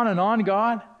go on and on,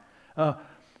 God? Are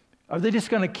they just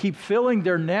going to keep filling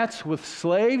their nets with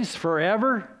slaves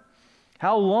forever?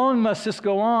 How long must this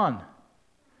go on?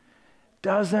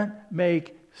 Doesn't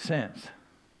make sense.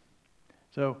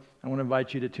 So I want to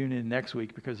invite you to tune in next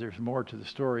week because there's more to the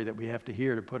story that we have to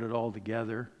hear to put it all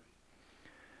together.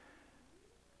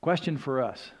 Question for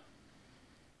us.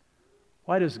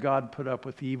 Why does God put up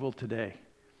with evil today?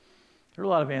 There are a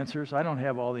lot of answers. I don't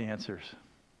have all the answers.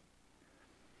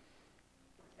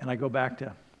 And I go back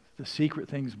to the secret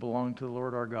things belong to the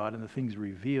Lord our God, and the things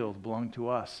revealed belong to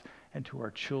us and to our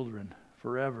children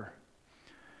forever.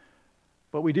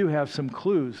 But we do have some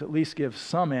clues, at least give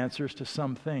some answers to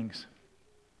some things.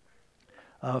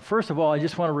 First of all, I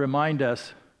just want to remind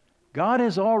us, God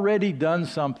has already done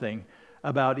something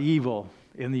about evil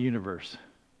in the universe.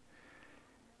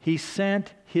 He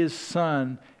sent his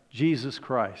Son, Jesus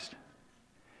Christ,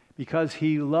 because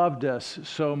he loved us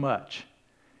so much.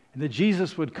 And that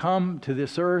Jesus would come to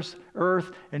this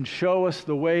earth and show us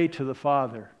the way to the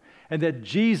Father. And that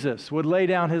Jesus would lay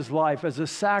down his life as a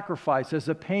sacrifice, as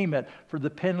a payment for the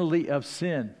penalty of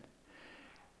sin.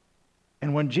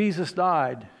 And when Jesus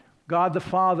died, God the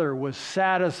Father was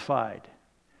satisfied.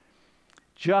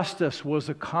 Justice was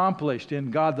accomplished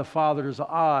in God the Father's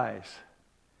eyes.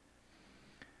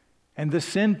 And the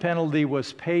sin penalty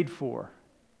was paid for.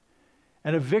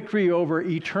 And a victory over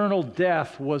eternal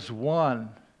death was won.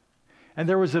 And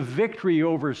there was a victory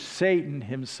over Satan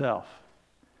himself.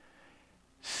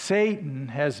 Satan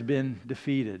has been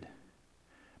defeated.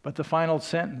 But the final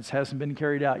sentence hasn't been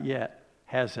carried out yet,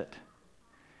 has it?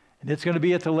 And it's going to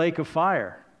be at the lake of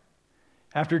fire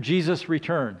after Jesus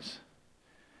returns.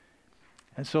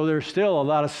 And so there's still a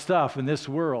lot of stuff in this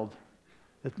world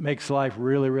that makes life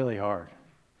really, really hard.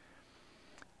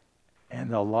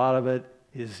 And a lot of it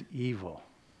is evil.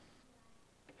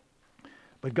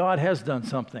 But God has done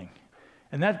something.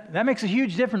 And that makes a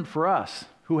huge difference for us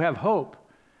who have hope,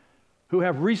 who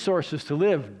have resources to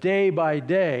live day by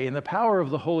day in the power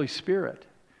of the Holy Spirit.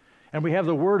 And we have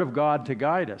the Word of God to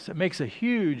guide us. It makes a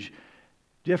huge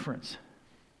difference.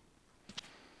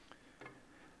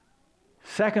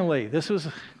 Secondly, this was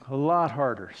a lot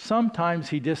harder. Sometimes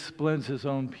he disciplines his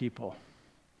own people.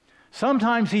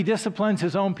 Sometimes he disciplines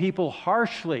his own people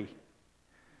harshly.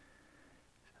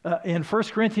 In 1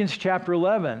 Corinthians chapter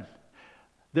 11,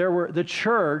 the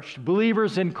church,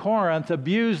 believers in Corinth,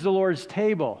 abused the Lord's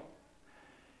table.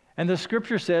 And the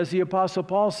scripture says, the Apostle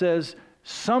Paul says,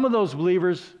 some of those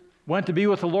believers went to be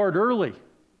with the Lord early.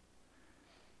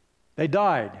 They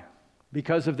died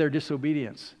because of their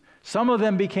disobedience. Some of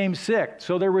them became sick,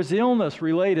 so there was illness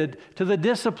related to the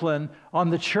discipline on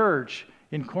the church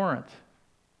in Corinth.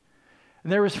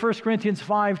 And there was 1 Corinthians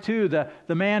 5:2,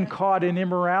 the man caught in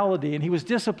immorality, and he was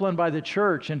disciplined by the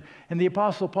church. And the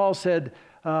Apostle Paul said,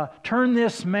 turn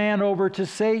this man over to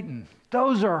Satan.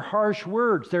 Those are harsh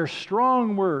words. They're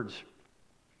strong words.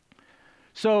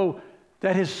 So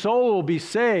that his soul will be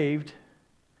saved,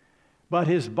 but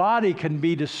his body can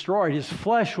be destroyed. His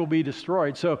flesh will be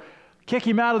destroyed. So kick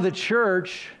him out of the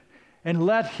church and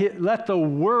let the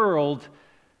world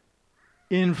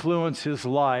influence his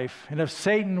life. And if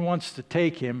Satan wants to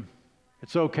take him,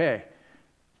 it's okay.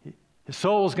 His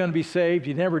soul is going to be saved.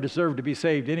 He never deserved to be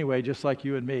saved anyway, just like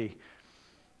you and me.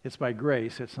 It's by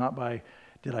grace. It's not by,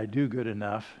 did I do good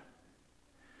enough?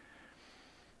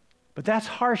 But that's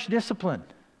harsh discipline.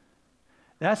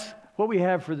 That's what we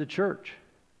have for the church.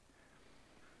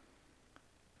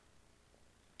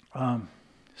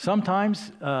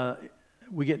 Sometimes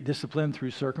we get disciplined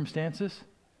through circumstances.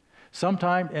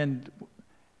 Sometimes, and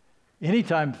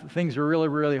anytime things are really,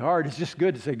 really hard, it's just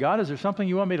good to say, God, is there something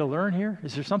you want me to learn here?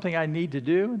 Is there something I need to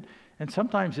do? And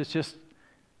sometimes it's just,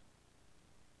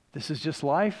 this is just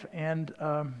life, and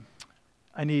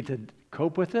I need to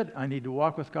cope with it. I need to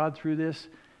walk with God through this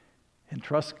and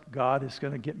trust God is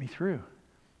going to get me through.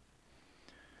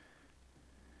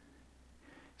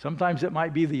 Sometimes it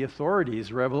might be the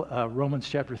authorities, Romans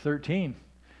chapter 13.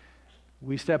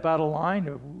 We step out of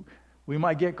line, we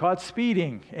might get caught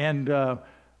speeding, and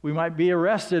we might be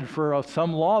arrested for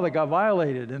some law that got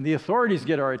violated, and the authorities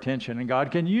get our attention, and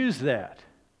God can use that.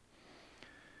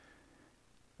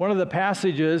 One of the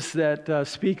passages that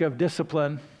speak of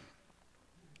discipline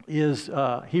is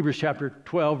Hebrews chapter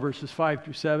 12, verses 5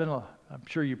 through 7. I'm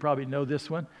sure you probably know this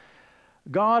one.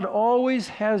 God always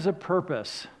has a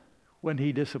purpose when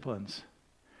he disciplines.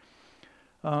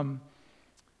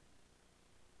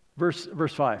 Verse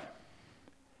 5.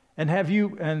 And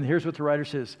here's what the writer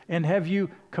says, and have you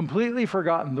completely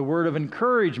forgotten the word of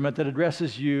encouragement that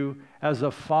addresses you as a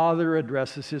father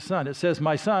addresses his son? It says,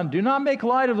 my son, do not make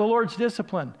light of the Lord's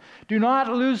discipline. Do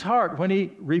not lose heart when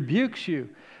he rebukes you,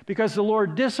 because the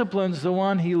Lord disciplines the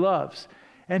one he loves,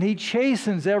 and he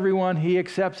chastens everyone he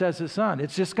accepts as his son.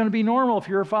 It's just going to be normal if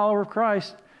you're a follower of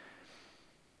Christ.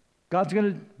 God's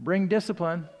going to bring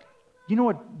discipline. You know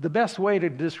what? The best way to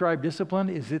describe discipline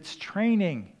is it's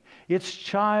training. It's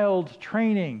child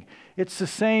training. It's the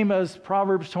same as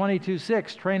Proverbs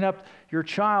 22:6. Train up your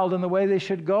child in the way they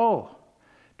should go.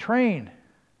 Train.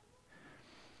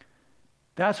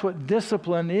 That's what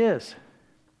discipline is.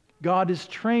 God is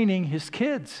training his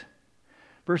kids.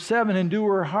 Verse 7,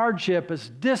 endure hardship as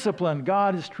discipline.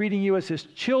 God is treating you as his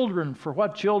children. For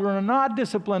what children are not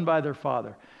disciplined by their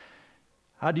father?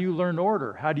 How do you learn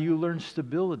order? How do you learn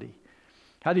stability?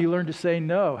 How do you learn to say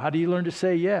no? How do you learn to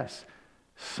say yes?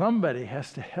 Somebody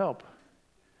has to help.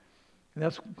 And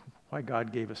that's why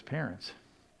God gave us parents.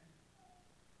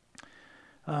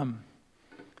 When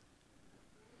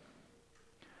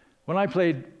I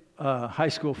played high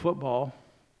school football,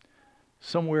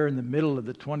 somewhere in the middle of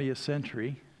the 20th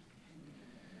century,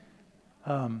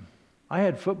 I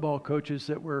had football coaches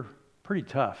that were pretty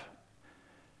tough.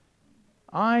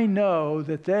 I know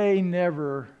that they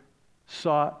never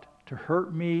sought to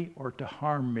hurt me or to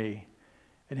harm me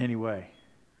in any way.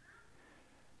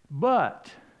 But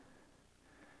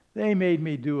they made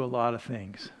me do a lot of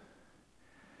things.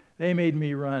 They made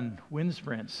me run wind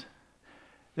sprints.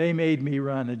 They made me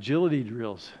run agility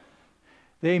drills.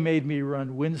 They made me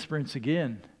run wind sprints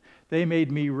again. They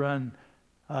made me run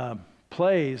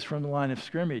plays from the line of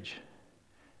scrimmage.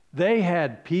 They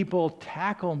had people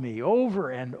tackle me over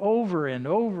and over and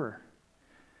over.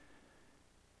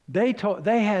 They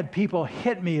had people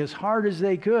hit me as hard as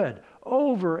they could,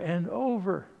 over and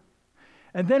over.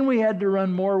 And then we had to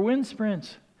run more wind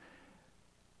sprints.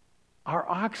 Our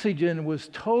oxygen was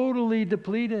totally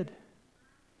depleted.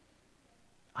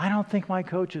 I don't think my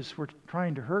coaches were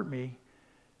trying to hurt me.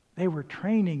 They were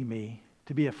training me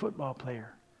to be a football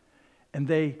player. And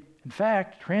they, in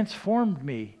fact, transformed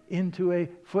me into a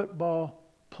football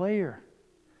player.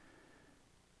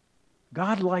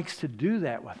 God likes to do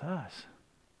that with us.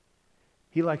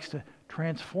 He likes to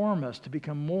transform us to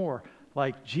become more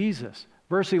like Jesus.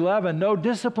 Verse 11, no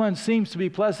discipline seems to be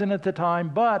pleasant at the time,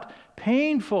 but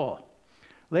painful.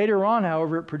 Later on,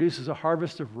 however, it produces a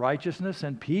harvest of righteousness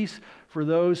and peace for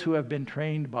those who have been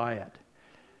trained by it.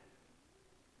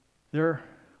 There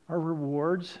are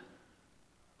rewards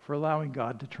for allowing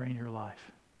God to train your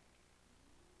life.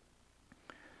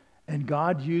 And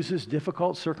God uses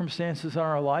difficult circumstances in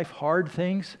our life, hard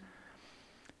things,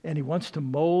 and He wants to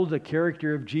mold the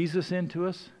character of Jesus into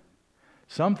us.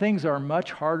 Some things are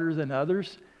much harder than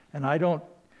others, and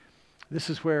this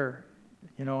is where,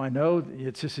 I know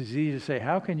it's just as easy to say,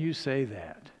 how can you say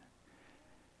that?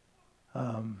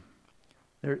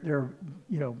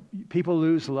 People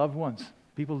lose loved ones,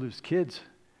 people lose kids,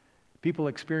 people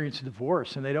experience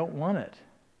divorce and they don't want it.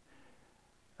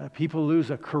 People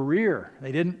lose a career,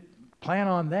 they didn't plan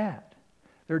on that.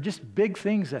 There are just big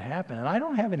things that happen, and I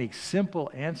don't have any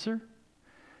simple answer.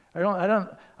 I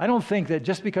don't think that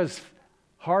just because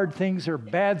hard things or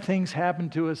bad things happen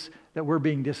to us that we're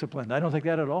being disciplined. I don't think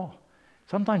that at all.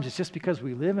 Sometimes it's just because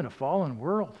we live in a fallen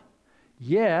world.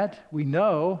 Yet we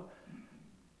know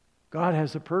God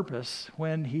has a purpose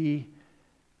when He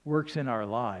works in our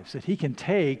lives, that He can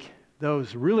take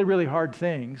those really, really hard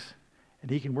things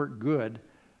and He can work good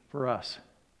for us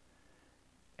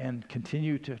and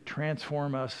continue to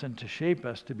transform us and to shape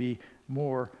us to be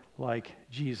more like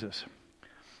Jesus.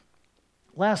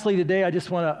 Lastly, today I just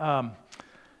want to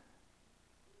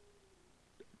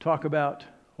talk about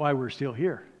why we're still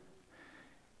here.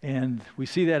 And we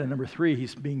see that in number 3,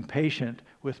 He's being patient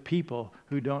with people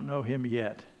who don't know Him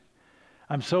yet.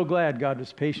 I'm so glad God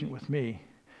was patient with me,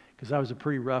 because I was a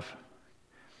pretty rough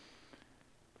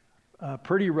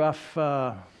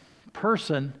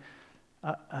person,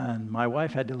 and my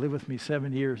wife had to live with me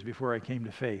 7 years before I came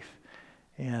to faith.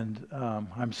 And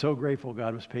I'm so grateful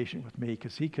God was patient with me,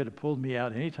 because He could have pulled me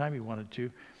out anytime He wanted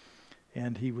to.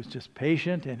 And He was just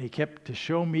patient, and He kept to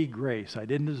show me grace. I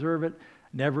didn't deserve it,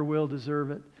 never will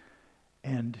deserve it.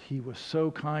 And He was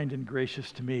so kind and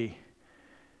gracious to me.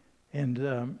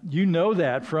 And you know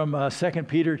that from 2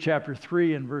 Peter chapter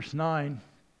 3 and verse 9.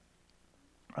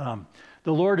 The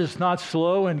Lord is not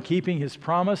slow in keeping His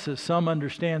promise, as some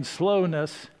understand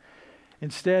slowness.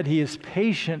 Instead, He is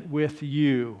patient with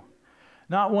you,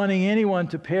 not wanting anyone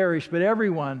to perish, but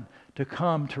everyone to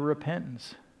come to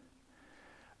repentance.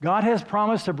 God has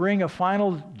promised to bring a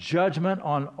final judgment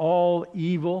on all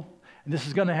evil, and this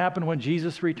is going to happen when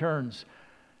Jesus returns.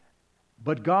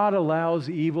 But God allows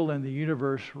evil in the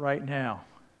universe right now.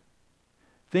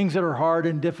 Things that are hard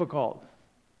and difficult.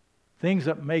 Things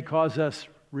that may cause us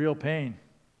real pain.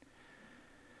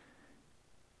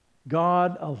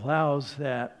 God allows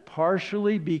that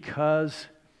partially because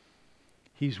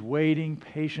He's waiting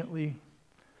patiently,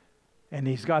 and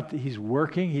He's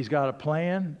working, He's got a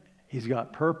plan, He's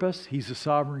got purpose, He's a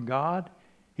sovereign God.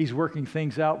 He's working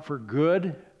things out for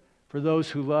good for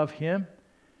those who love Him.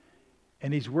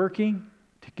 And He's working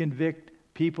to convict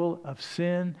people of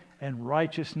sin and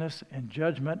righteousness and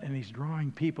judgment, and He's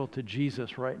drawing people to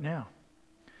Jesus right now.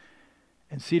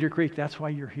 And Cedar Creek, that's why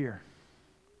you're here.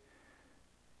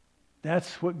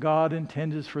 That's what God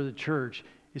intends for the church,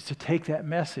 is to take that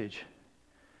message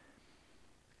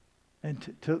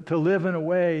and to live in a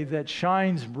way that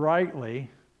shines brightly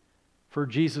for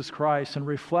Jesus Christ and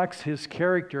reflects His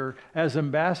character as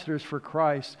ambassadors for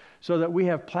Christ, so that we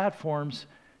have platforms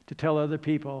to tell other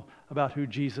people about who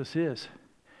Jesus is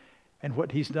and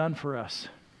what He's done for us.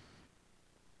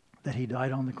 That He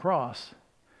died on the cross,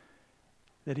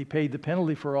 that He paid the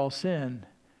penalty for all sin,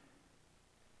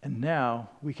 and now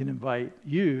we can invite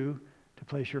you to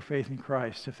place your faith in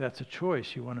Christ if that's a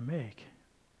choice you want to make.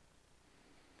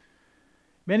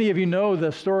 Many of you know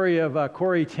the story of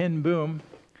Corrie ten Boom,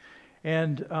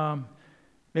 and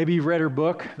maybe you've read her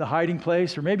book, The Hiding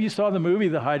Place, or maybe you saw the movie,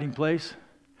 The Hiding Place.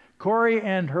 Corrie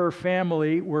and her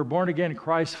family were born-again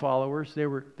Christ followers. They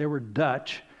were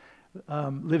Dutch,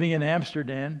 living in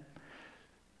Amsterdam.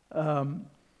 The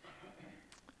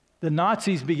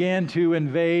Nazis began to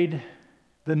invade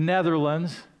the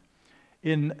Netherlands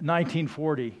in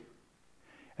 1940.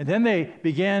 And then they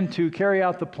began to carry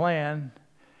out the plan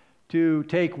to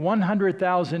take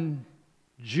 100,000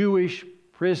 Jewish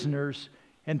prisoners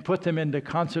and put them into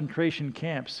concentration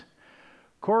camps.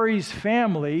 Corrie's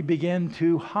family began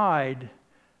to hide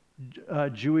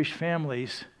Jewish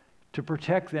families to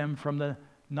protect them from the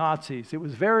Nazis. It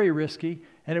was very risky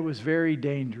and it was very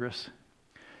dangerous.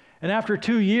 And after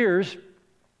 2 years,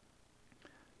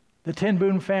 the Ten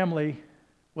Boom family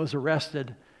was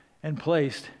arrested and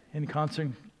placed in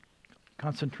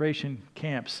concentration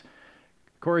camps.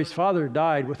 Corey's father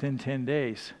died within 10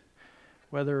 days,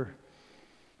 whether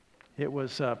it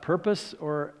was purpose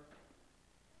or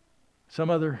some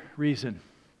other reason.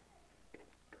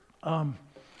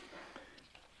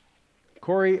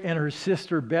 Corey and her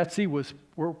sister Betsy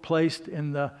were placed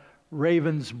in the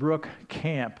Ravensbrook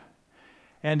camp,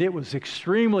 and it was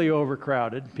extremely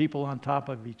overcrowded, people on top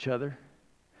of each other,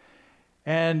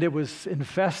 and it was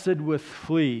infested with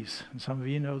fleas. And some of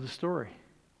you know the story.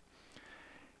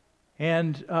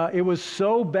 And it was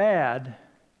so bad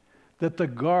that the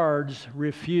guards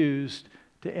refused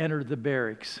to enter the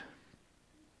barracks.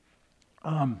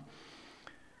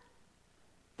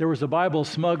 There was a Bible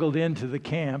smuggled into the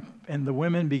camp, and the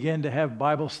women began to have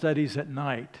Bible studies at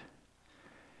night.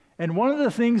 And one of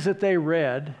the things that they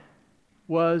read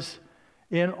was,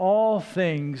 "In all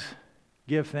things,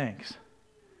 give thanks."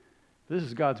 This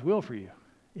is God's will for you,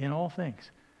 in all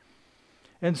things.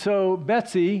 And so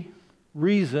Betsy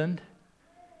reasoned,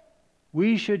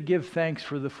 we should give thanks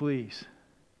for the fleas.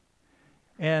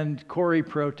 And Corey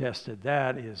protested,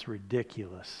 that is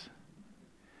ridiculous.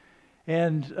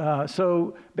 And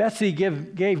so Betsy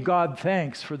gave God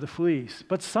thanks for the fleas.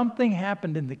 But something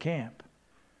happened in the camp.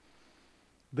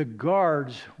 The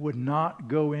guards would not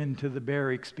go into the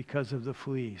barracks because of the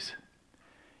fleas.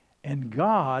 And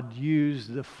God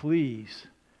used the fleas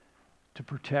to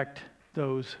protect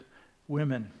those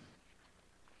women.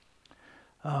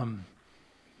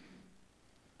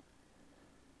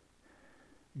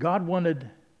 God wanted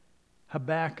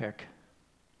Habakkuk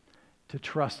to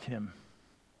trust him.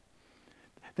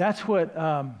 That's what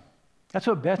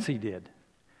Betsy did.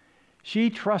 She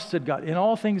trusted God. In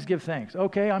all things, give thanks.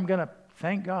 Okay, I'm going to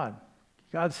thank God.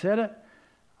 God said it.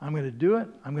 I'm going to do it.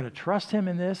 I'm going to trust him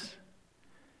in this.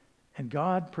 And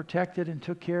God protected and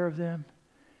took care of them.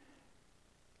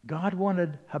 God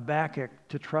wanted Habakkuk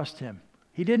to trust him.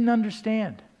 He didn't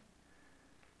understand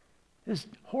this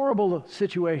horrible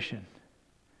situation.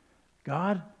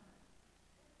 God,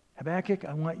 Habakkuk,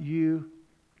 I want you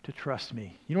to trust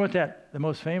me. You know what the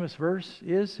most famous verse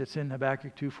is? It's in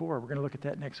Habakkuk 2:4. We're going to look at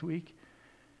that next week.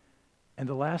 And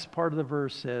the last part of the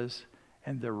verse says,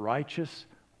 and the righteous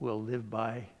will live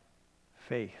by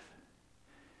faith.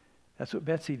 That's what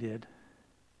Betsy did.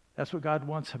 That's what God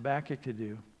wants Habakkuk to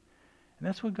do. And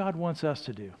that's what God wants us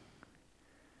to do.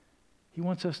 He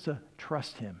wants us to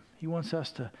trust him. He wants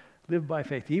us to live by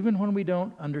faith, even when we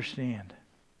don't understand.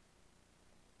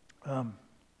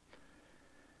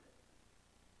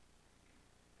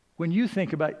 When you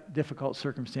think about difficult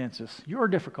circumstances, your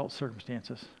difficult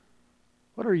circumstances,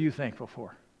 what are you thankful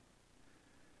for?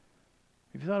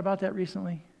 Have you thought about that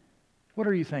recently? What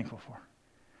are you thankful for?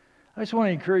 I just want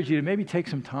to encourage you to maybe take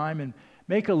some time and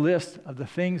make a list of the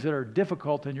things that are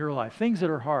difficult in your life, things that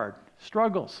are hard,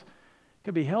 struggles. It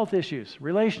could be health issues,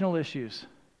 relational issues,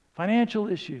 financial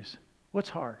issues. What's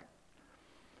hard?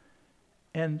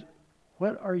 And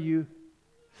what are you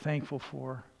thankful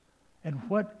for? And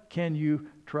what can you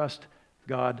trust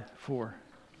God for?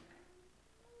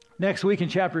 Next week in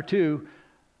chapter 2,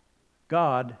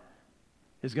 God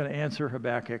is going to answer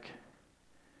Habakkuk,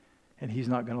 and he's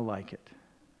not going to like it.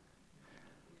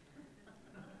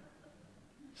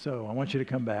 So I want you to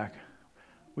come back.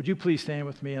 Would you please stand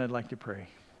with me, and I'd like to pray.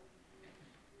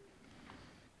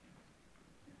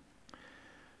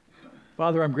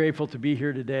 Father, I'm grateful to be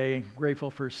here today,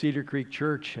 grateful for Cedar Creek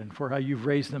Church and for how you've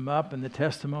raised them up and the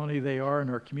testimony they are in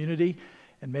our community.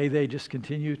 And may they just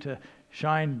continue to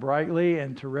shine brightly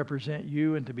and to represent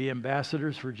you and to be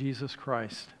ambassadors for Jesus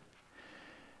Christ.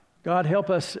 God, help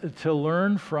us to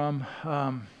learn from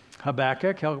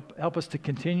Habakkuk. Help us to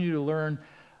continue to learn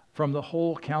from the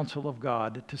whole counsel of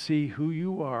God to see who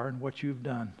you are and what you've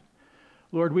done.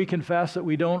 Lord, we confess that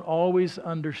we don't always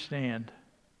understand.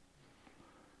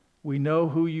 We know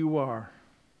who you are.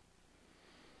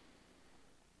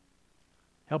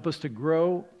 Help us to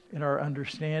grow in our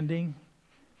understanding.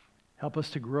 Help us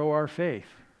to grow our faith.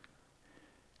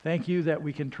 Thank you that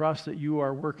we can trust that you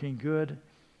are working good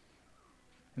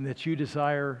and that you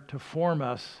desire to form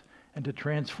us and to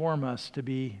transform us to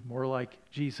be more like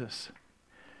Jesus.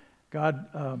 God,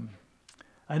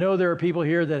 I know there are people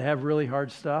here that have really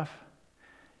hard stuff,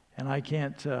 and I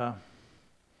can't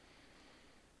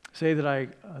say that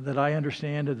I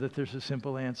understand or that there's a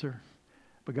simple answer.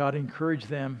 But God, encourage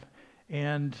them,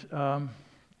 and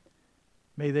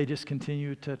may they just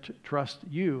continue to trust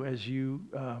you as you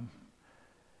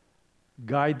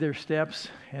guide their steps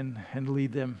and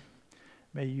lead them.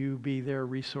 May you be their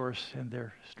resource and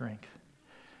their strength.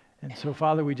 And so,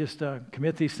 Father, we just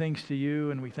commit these things to you,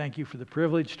 and we thank you for the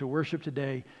privilege to worship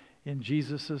today in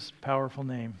Jesus' powerful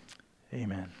name.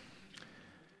 Amen.